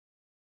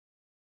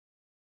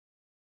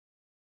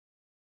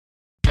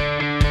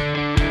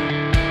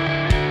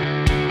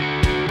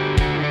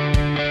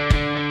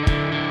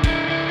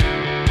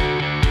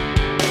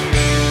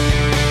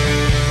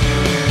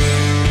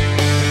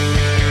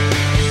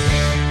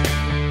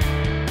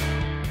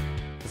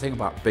thing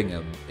about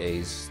Bingham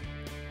is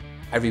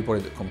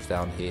everybody that comes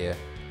down here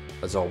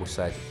has always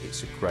said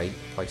it's a great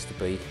place to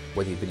be,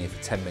 whether you've been here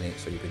for 10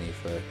 minutes or you've been here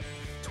for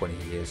 20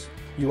 years.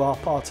 You are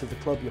part of the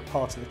club, you're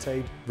part of the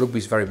team.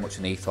 Rugby's very much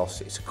an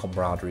ethos, it's a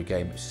camaraderie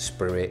game, it's a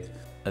spirit.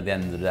 At the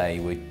end of the day,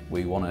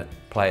 we want to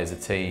play as a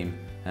team,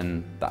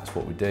 and that's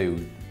what we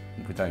do.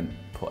 We don't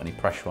put any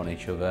pressure on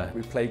each other.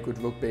 We play good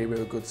rugby,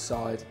 we're a good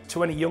side.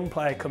 To any young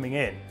player coming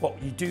in,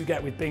 what you do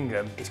get with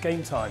Bingham, it's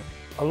game time.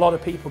 A lot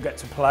of people get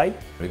to play.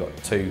 We've got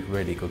two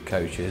really good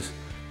coaches.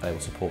 They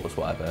will support us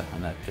whatever,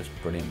 and they're just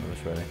brilliant with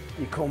us really.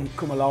 You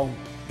come along,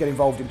 get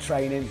involved in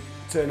training,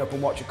 turn up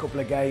and watch a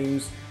couple of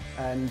games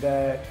and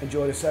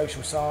enjoy the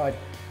social side.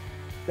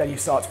 Then you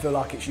start to feel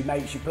like it's your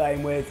mates you're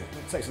playing with.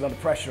 It takes a lot of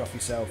pressure off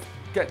yourself.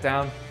 Get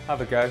down,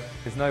 have a go,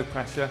 there's no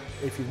pressure.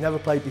 If you've never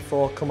played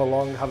before, come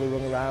along, have a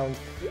run around.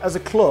 As a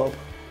club,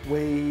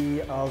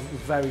 we are a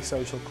very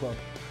social club.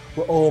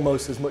 We're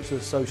almost as much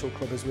a social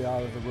club as we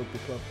are of a rugby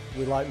club.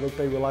 We like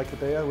rugby, we like a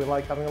beer, we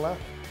like having a laugh.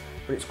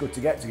 But it's good to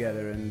get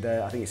together, and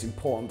I think it's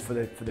important for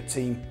the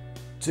team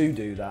to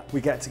do that. We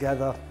get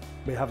together,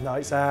 we have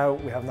nights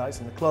out, we have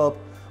nights in the club,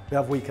 we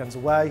have weekends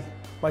away.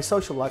 My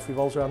social life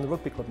revolves around the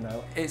rugby club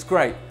now. It's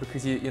great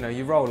because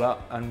you roll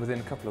up, and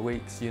within a couple of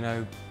weeks,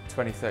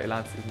 20, 30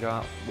 lads that you can go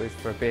out with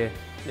for a beer.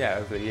 Yeah,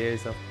 over the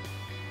years I've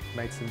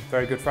made some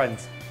very good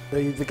friends.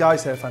 The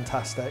guys here are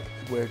fantastic.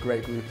 We're a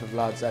great group of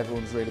lads,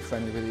 everyone's really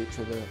friendly with each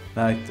other.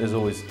 No, there's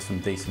always some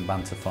decent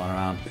banter flying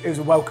around. It was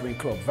a welcoming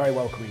club, very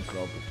welcoming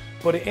club.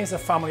 But it is a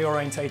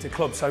family-orientated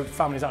club, so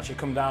families actually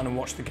come down and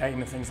watch the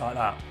game and things like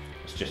that.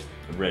 It's just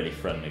a really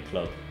friendly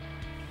club.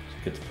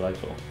 It's good to play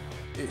for.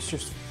 It's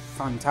just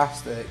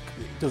fantastic.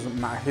 It doesn't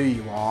matter who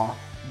you are,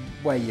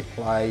 where you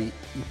play,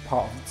 you're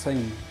part of the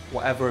team.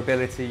 Whatever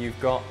ability you've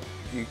got,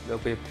 there'll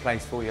be a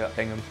place for you at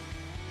Bingham.